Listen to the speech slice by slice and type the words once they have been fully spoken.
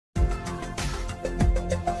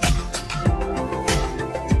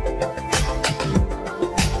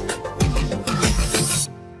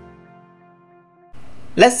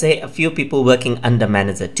let's say a few people working under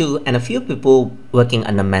manager 2 and a few people working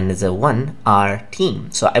under manager 1 are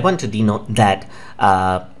team. So I want to denote that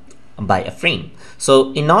by a frame.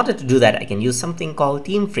 So in order to do that, I can use something called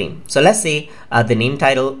team frame. So let's say the name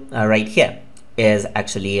title right here is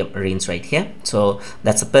actually arranged right here. So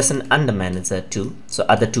that's a person under manager 2. So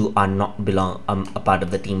other two are not a part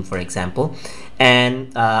of the team, for example.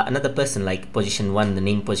 And another person like position 1, the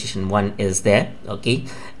name position 1 is there, okay,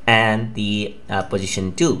 and the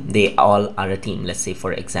position 2, they all are a team. Let's say,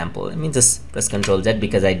 for example, let me just press Ctrl Z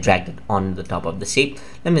because I dragged it on the top of the shape.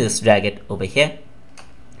 Let me just drag it over here,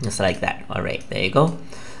 just like that. All right, there you go.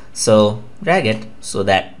 So drag it so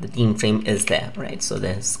that the team frame is there, right? So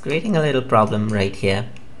there's creating a little problem right here.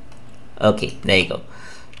 Okay, there you go.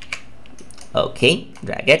 Okay,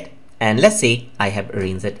 drag it. And let's say I have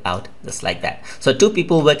arranged it out just like that. So 2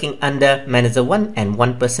 people working under manager 1 and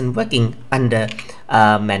 1 person working under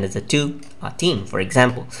manager 2 team, for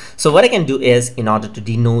example. So what I can do is, in order to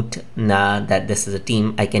denote that this is a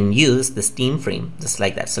team, I can use this team frame just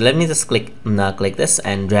like that. So let me just click this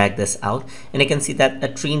and drag this out, and I can see that a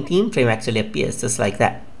team frame actually appears just like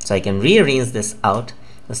that. So I can rearrange this out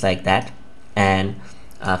just like that and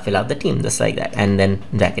fill out the team just like that, and then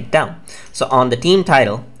drag it down. So on the team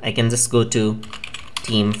title, I can just go to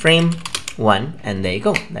team frame 1, and there you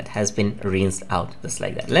go, that has been arranged out just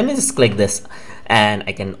like that. Let me just click this, and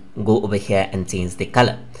I can go over here and change the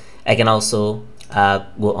color. I can also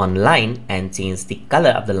go on line and change the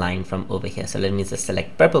color of the line from over here. So let me just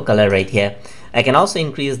select purple color right here. I can also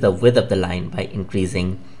increase the width of the line by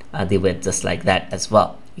increasing the width just like that as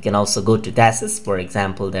well. You can also go to dashes. For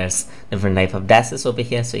example, there's different type of dashes over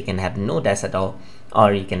here, so you can have no dash at all,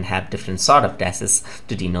 or you can have different sort of dashes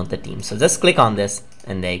to denote the team. So just click on this,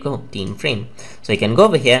 and there you go, team frame. So you can go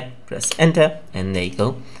over here, press enter, and there you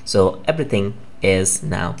go. So everything is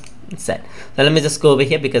now set. Now let me just go over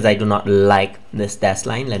here because I do not like this dash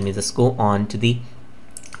line. Let me just go on to the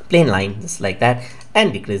plain line just like that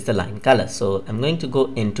and decrease the line color. So I'm going to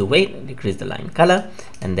go into weight, decrease the line color,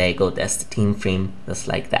 and there you go, that's the team frame just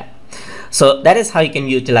like that. So that is how you can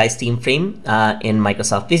utilize team frame in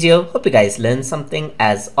Microsoft Visio. Hope you guys learned something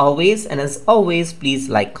as always, and as always, please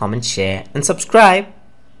like, comment, share and subscribe.